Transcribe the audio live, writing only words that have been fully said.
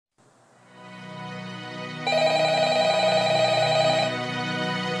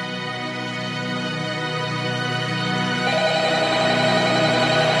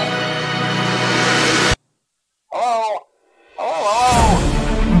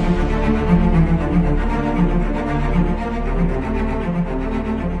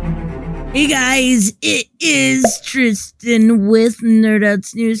Hey guys, it is Tristan with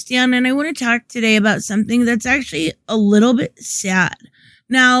Nerdouts Newsstand, and I want to talk today about something that's actually a little bit sad.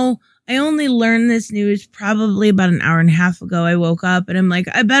 Now, I only learned this news probably about an hour and a half ago. I woke up and I'm like,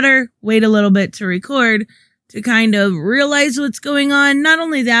 I better wait a little bit to record to kind of realize what's going on. Not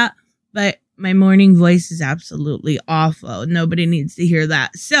only that, but my morning voice is absolutely awful. Nobody needs to hear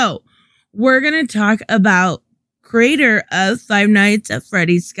that. So, we're going to talk about creator of Five Nights at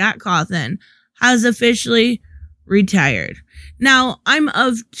Freddy's, Scott Cawthon, has officially retired. Now, I'm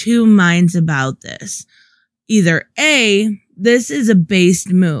of two minds about this. Either A, this is a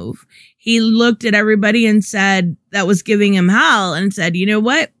based move. He looked at everybody and said that was giving him hell and said, you know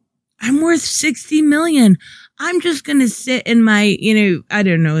what? I'm worth $60 million. I'm just going to sit in my, I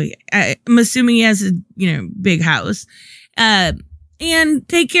don't know. I'm assuming he has a, big house. And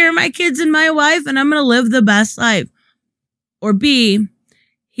take care of my kids and my wife, and I'm going to live the best life. Or B,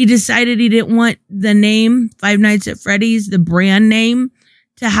 he decided he didn't want the name Five Nights at Freddy's, the brand name,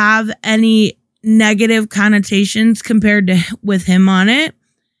 to have any negative connotations compared to with him on it,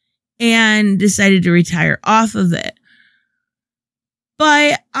 and decided to retire off of it.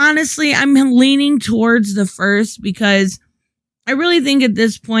 But honestly, I'm leaning towards the first because I really think at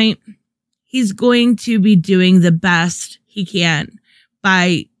this point, he's going to be doing the best he can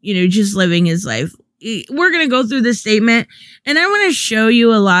by, just living his life. We're going to go through this statement, and I want to show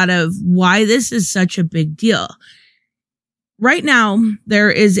you a lot of why this is such a big deal. Right now,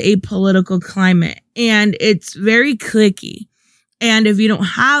 there is a political climate, and it's very cliquey. And if you don't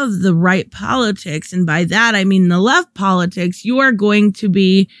have the right politics, and by that, I mean the left politics, you are going to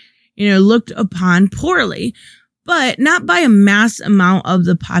be, looked upon poorly. But not by a mass amount of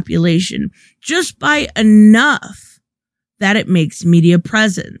the population, just by enough that it makes media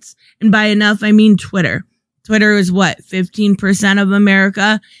presence. And by enough, I mean Twitter. Twitter is what, 15% of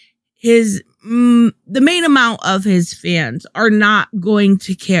America? The main amount of his fans are not going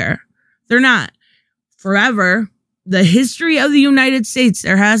to care. They're not. Forever, the history of the United States,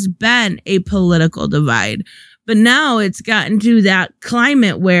 there has been a political divide. But now it's gotten to that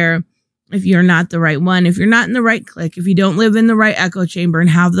climate where if you're not the right one, if you're not in the right clique, if you don't live in the right echo chamber and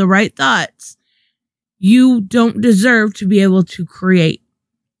have the right thoughts, you don't deserve to be able to create.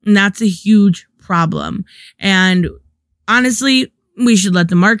 And that's a huge problem. And honestly, we should let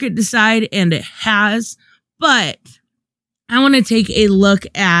the market decide, and it has. But I want to take a look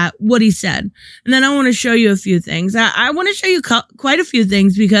at what he said. And then I want to show you a few things. I want to show you quite a few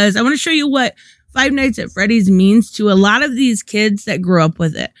things because I want to show you what Five Nights at Freddy's means to a lot of these kids that grew up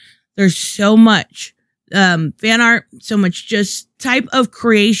with it. There's so much fan art, so much just type of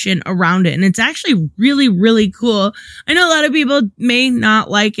creation around it. And it's actually really, really cool. I know a lot of people may not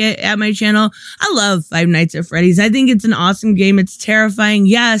like it at my channel. I love Five Nights at Freddy's. I think it's an awesome game. It's terrifying.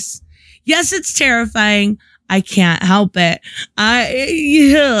 Yes, it's terrifying. I can't help it.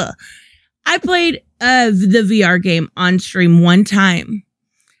 I played the VR game on stream one time.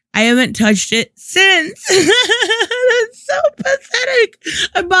 I haven't touched it since. That's so pathetic.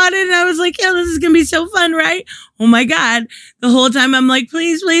 I bought it and I was like, yeah, this is going to be so fun, right? Oh my God. The whole time I'm like,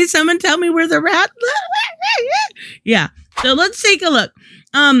 please, someone tell me where the rat. Yeah. So let's take a look.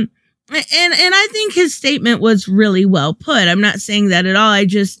 And I think his statement was really well put. I'm not saying that at all.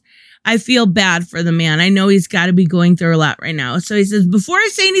 I feel bad for the man. I know he's got to be going through a lot right now. So he says, before I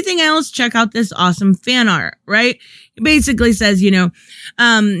say anything else, check out this awesome fan art, right? He basically says,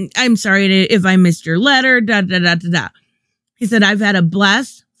 I'm sorry if I missed your letter, He said, I've had a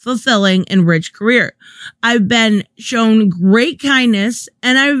blessed, fulfilling, and rich career. I've been shown great kindness,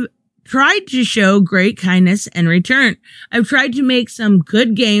 and I've tried to show great kindness in return. I've tried to make some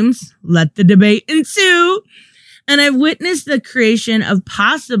good games. Let the debate ensue. And I've witnessed the creation of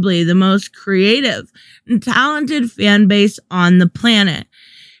possibly the most creative and talented fan base on the planet.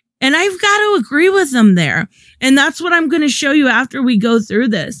 And I've got to agree with them there. And that's what I'm going to show you after we go through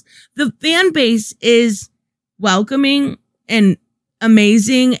this. The fan base is welcoming and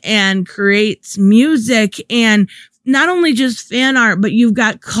amazing and creates music and not only just fan art, but you've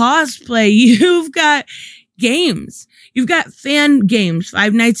got cosplay, you've got games. You've got fan games.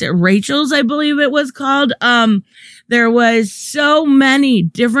 Five Nights at Rachel's, I believe it was called. There was so many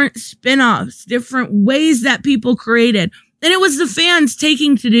different spin-offs, different ways that people created. And it was the fans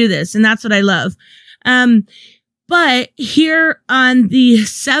taking to do this. And that's what I love. But here on the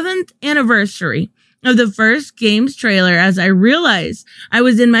 7th anniversary of the first game's trailer, as I realized I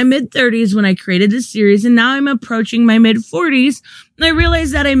was in my mid-30s when I created this series, and now I'm approaching my mid-40s, and I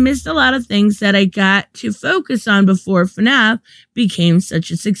realized that I missed a lot of things that I got to focus on before FNAF became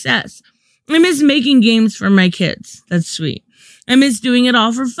such a success. I miss making games for my kids. That's sweet. I miss doing it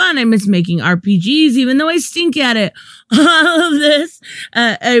all for fun. I miss making RPGs, even though I stink at it. All of this.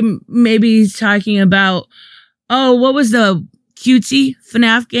 Maybe he's talking about, what was the cutesy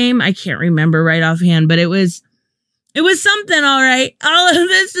FNAF game? I can't remember right offhand, but it was something, all right. All of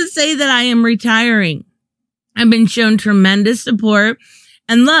this to say that I am retiring. I've been shown tremendous support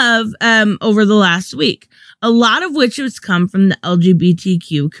and love over the last week, a lot of which has come from the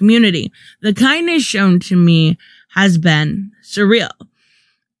LGBTQ community. The kindness shown to me has been surreal.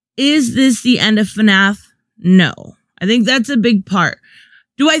 Is this the end of FNAF? No. I think that's a big part.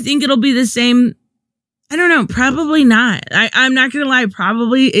 Do I think it'll be the same? I don't know. Probably not. I'm not going to lie.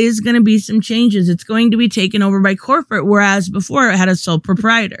 Probably is going to be some changes. It's going to be taken over by corporate, whereas before it had a sole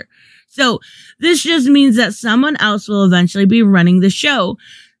proprietor. So this just means that someone else will eventually be running the show.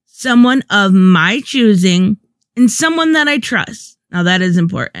 Someone of my choosing and someone that I trust. Now that is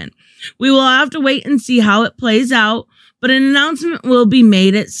important. We will have to wait and see how it plays out, but an announcement will be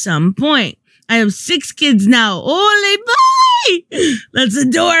made at some point. I have 6 kids now. Holy boy! That's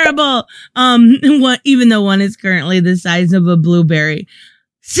adorable. Even though one is currently the size of a blueberry.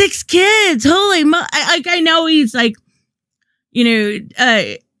 6 kids! Holy I know he's like,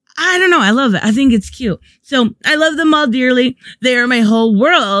 I don't know. I love it. I think it's cute. So I love them all dearly. They are my whole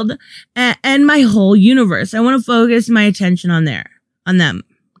world and my whole universe. I want to focus my attention on them.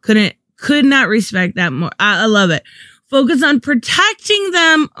 Could not respect that more. I love it. Focus on protecting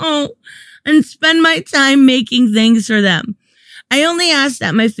them. And spend my time making things for them. I only ask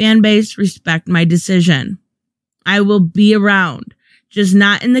that my fan base respect my decision. I will be around, just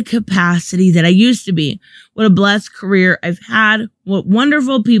not in the capacity that I used to be. What a blessed career I've had, what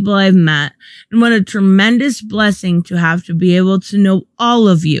wonderful people I've met, and what a tremendous blessing to have to be able to know all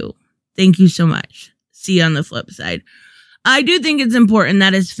of you. Thank you so much. See you on the flip side. I do think it's important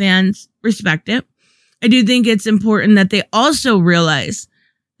that his fans respect it. I do think it's important that they also realize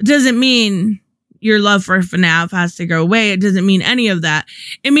it doesn't mean your love for FNAF has to go away. It doesn't mean any of that.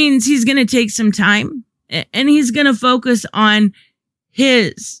 It means he's going to take some time and he's going to focus on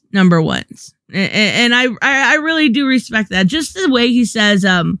his number ones. And I really do respect that. Just the way he says,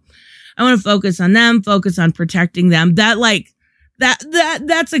 I want to focus on them, focus on protecting them. That's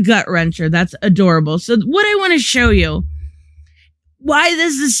a gut wrencher. That's adorable. So what I want to show you, why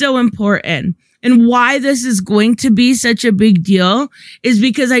this is so important and why this is going to be such a big deal is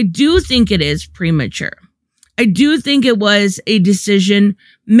because I do think it is premature. I do think it was a decision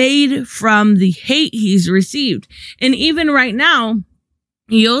made from the hate he's received. And even right now,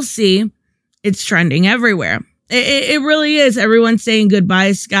 you'll see it's trending everywhere. It really is. Everyone's saying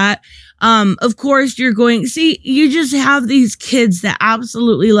goodbye, Scott. Of course, you just have these kids that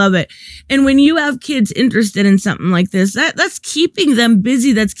absolutely love it. And when you have kids interested in something like this, that's keeping them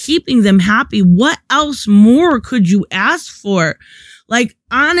busy. That's keeping them happy. What else more could you ask for? Like,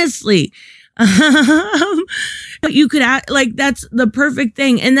 honestly, you could act like that's the perfect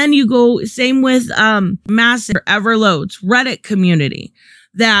thing. And then you go same with, massive Everloads Reddit community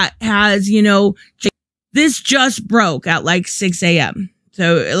that has, this just broke at like 6 a.m.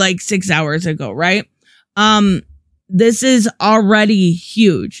 So like 6 hours ago, right? This is already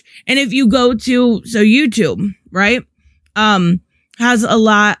huge. And if you go to, YouTube, right? Has a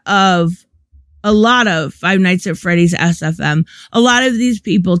lot of Five Nights at Freddy's SFM. A lot of these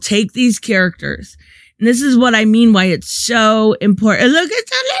people take these characters. And this is what I mean why it's so important. Look at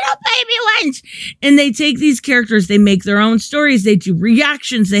the little baby ones. And they take these characters, they make their own stories, they do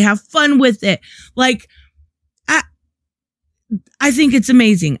reactions, they have fun with it. Like, I think it's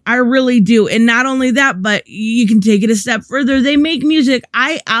amazing. I really do. And not only that, but you can take it a step further. They make music.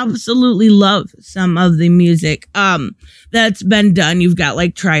 I absolutely love some of the music that's been done. You've got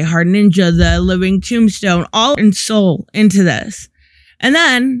like Try Hard Ninja, The Living Tombstone, all in soul into this. And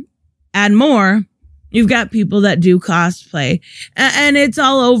then add more. You've got people that do cosplay and it's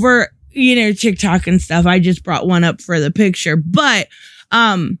all over, TikTok and stuff. I just brought one up for the picture, but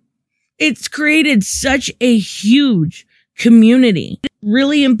it's created such a huge community.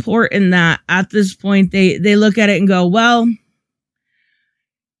 Really important that at this point they look at it and go, well,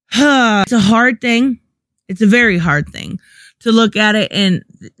 it's a hard thing. It's a very hard thing to look at it and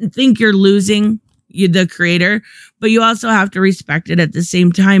think you're losing the creator, but you also have to respect it at the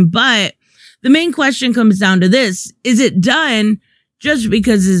same time. But the main question comes down to this: is it done just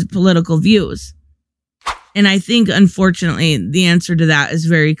because of his political views? And I think, unfortunately, the answer to that is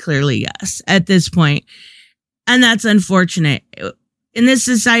very clearly yes at this point. And that's unfortunate. In this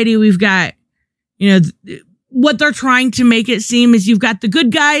society, we've got, what they're trying to make it seem is you've got the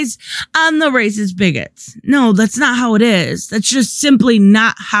good guys and the racist bigots. No, that's not how it is. That's just simply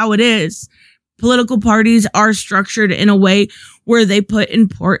not how it is. Political parties are structured in a way where they put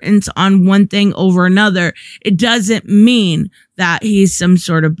importance on one thing over another, it doesn't mean that he's some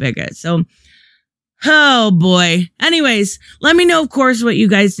sort of bigot. So, oh boy. Anyways, let me know, of course, what you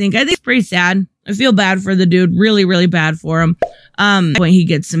guys think. I think it's pretty sad. I feel bad for the dude. Really, really bad for him. When he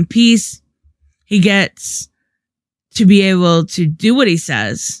gets some peace, he gets to be able to do what he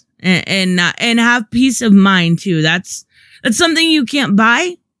says and have peace of mind too. That's something you can't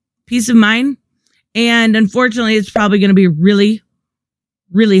buy, peace of mind. And unfortunately, it's probably going to be really,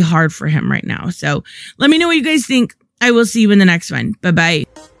 really hard for him right now. So let me know what you guys think. I will see you in the next one. Bye-bye.